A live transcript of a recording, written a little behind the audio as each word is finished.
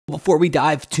before we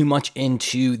dive too much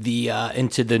into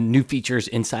the new features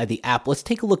inside the app, let's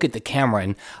take a look at the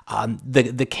camera. And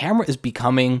the camera is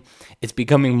becoming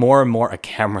more and more a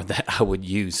camera that I would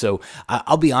use. So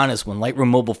I'll be honest, when Lightroom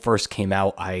Mobile first came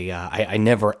out, I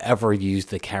never ever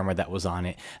used the camera that was on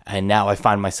it, and now I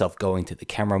find myself going to the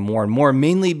camera more and more,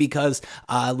 mainly because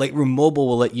Lightroom Mobile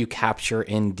will let you capture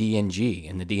in DNG,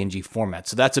 in the DNG format.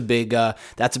 So that's a big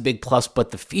plus. But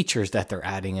the features that they're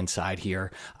adding inside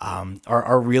here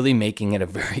are really making it a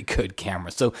very good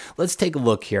camera. So let's take a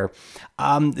look here.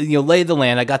 Lay of the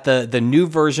land. I got the new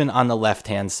version on the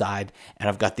left-hand side, and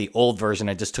I've got the old version.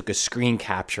 I just took a screen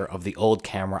capture of the old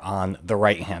camera on the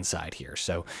right-hand side here,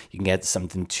 so you can get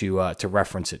something to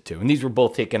reference it to. And these were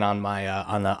both taken on my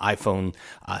on the iPhone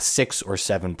 6 or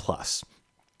 7 Plus.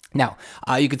 Now,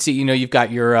 you can see, you've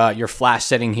got your flash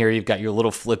setting here. You've got your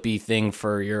little flippy thing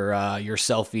for your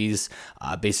selfies,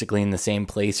 basically in the same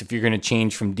place. If you're going to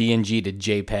change from DNG to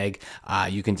JPEG,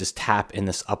 you can just tap in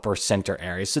this upper center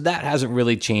area. So that hasn't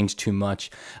really changed too much.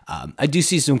 I do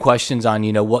see some questions on,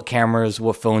 what cameras,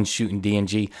 what phones shoot in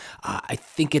DNG. I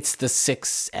think it's the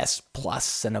 6S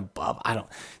Plus and above.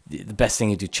 The best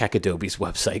thing is to check Adobe's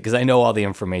website, because I know all the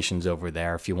information's over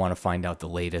there if you want to find out the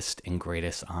latest and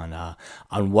greatest on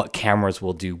what cameras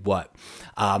will do what.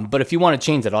 But if you want to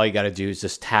change that, all you got to do is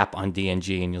just tap on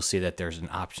DNG, and you'll see that there's an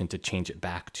option to change it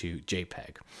back to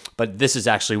JPEG. But this is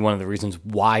actually one of the reasons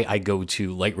why I go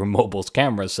to Lightroom Mobile's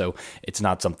camera, so it's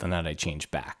not something that I change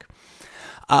back.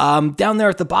 Down there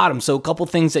at the bottom, so a couple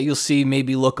things that you'll see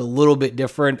maybe look a little bit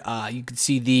different. You can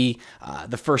see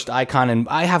the first icon, and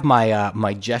I have my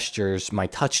my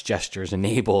touch gestures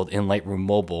enabled in Lightroom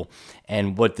Mobile.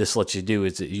 And what this lets you do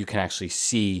is that you can actually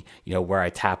see, where I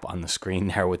tap on the screen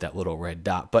there with that little red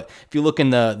dot. But if you look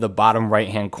in the bottom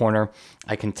right-hand corner,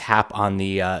 I can tap on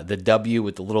the W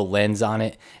with the little lens on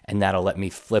it, and that'll let me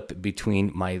flip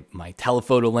between my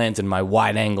telephoto lens and my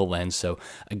wide-angle lens. So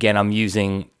again, I'm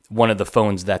using one of the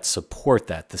phones that support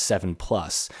that, the 7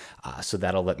 Plus. So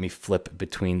that'll let me flip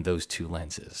between those two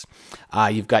lenses.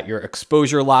 You've got your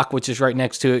exposure lock, which is right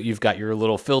next to it. You've got your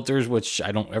little filters, which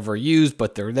I don't ever use,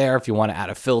 but they're there if you want to add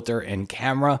a filter in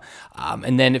camera.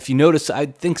 And then if you notice, I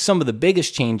think some of the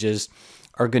biggest changes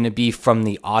are going to be from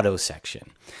the auto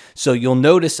section. So you'll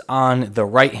notice on the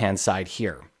right-hand side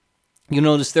here, you'll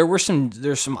notice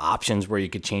there's some options where you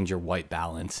could change your white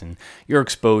balance and your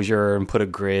exposure and put a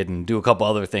grid and do a couple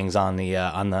other things on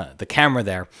the camera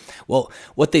there. Well,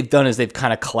 what they've done is they've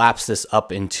kind of collapsed this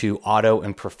up into auto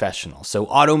and professional. So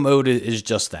auto mode is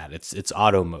just that. It's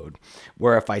auto mode,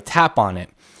 where if I tap on it,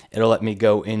 it'll let me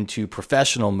go into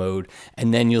professional mode,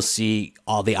 and then you'll see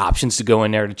all the options to go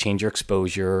in there to change your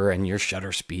exposure and your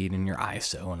shutter speed and your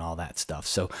ISO and all that stuff.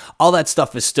 So all that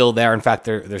stuff is still there. In fact,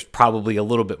 there's probably a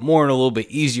little bit more and a little bit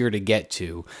easier to get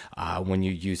to when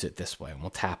you use it this way. And we'll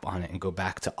tap on it and go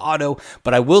back to auto.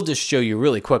 But I will just show you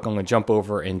really quick. I'm going to jump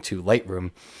over into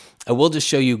Lightroom. I will just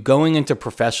show you going into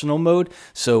professional mode.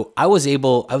 So I was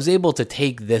able to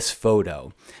take this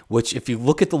photo, which if you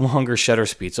look at the longer shutter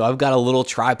speed, so I've got a little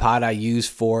tripod I use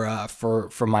for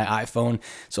my iPhone.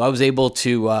 So I was able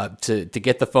to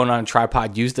get the phone on a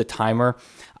tripod, use the timer,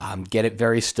 get it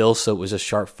very still so it was a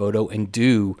sharp photo, and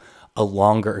do a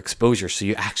longer exposure, so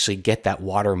you actually get that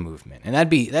water movement. And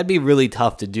that'd be really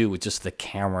tough to do with just the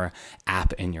camera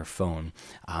app in your phone.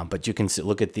 But you can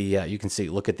look at the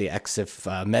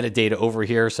EXIF metadata over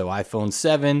here. So iPhone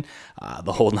 7,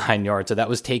 the whole 9 yards. So that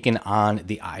was taken on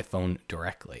the iPhone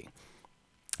directly.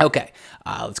 Okay,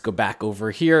 let's go back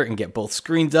over here and get both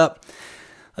screens up.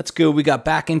 Let's go. We got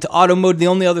back into auto mode. The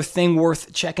only other thing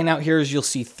worth checking out here is you'll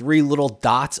see 3 little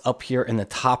dots up here in the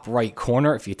top right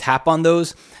corner. If you tap on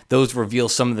those reveal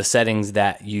some of the settings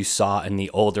that you saw in the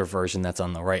older version that's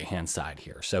on the right-hand side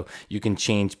here. So you can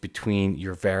change between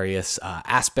your various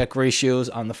aspect ratios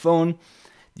on the phone.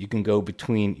 You can go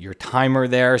between your timer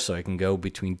there, so I can go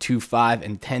between 2, 5,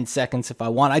 and 10 seconds if I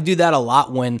want. I do that a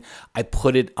lot when I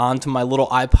put it onto my little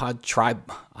iPhone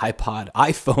tripod.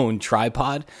 I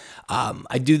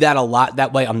do that a lot.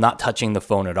 That way I'm not touching the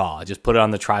phone at all. I just put it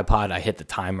on the tripod, I hit the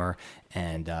timer,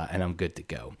 and I'm good to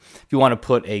go. If you want to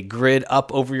put a grid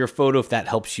up over your photo, if that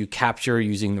helps you capture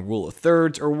using the rule of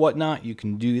thirds or whatnot, you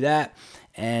can do that.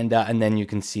 And then you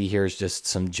can see here's just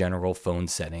some general phone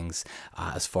settings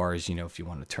as far as, if you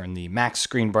want to turn the max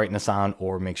screen brightness on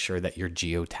or make sure that you're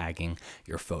geotagging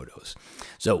your photos.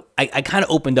 So I kind of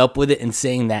opened up with it in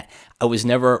saying that I was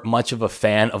never much of a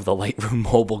fan of the Lightroom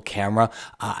Mobile camera.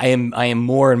 I am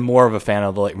more and more of a fan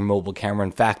of the Lightroom Mobile camera.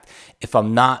 In fact, if I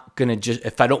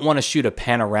don't want to shoot a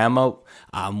panorama,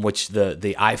 which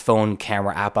the iPhone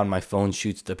camera app on my phone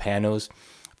shoots the panos,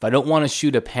 If I don't want to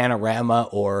shoot a panorama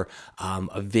or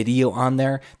a video on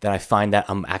there, then I find that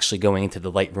I'm actually going into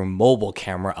the Lightroom Mobile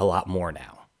camera a lot more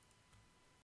now.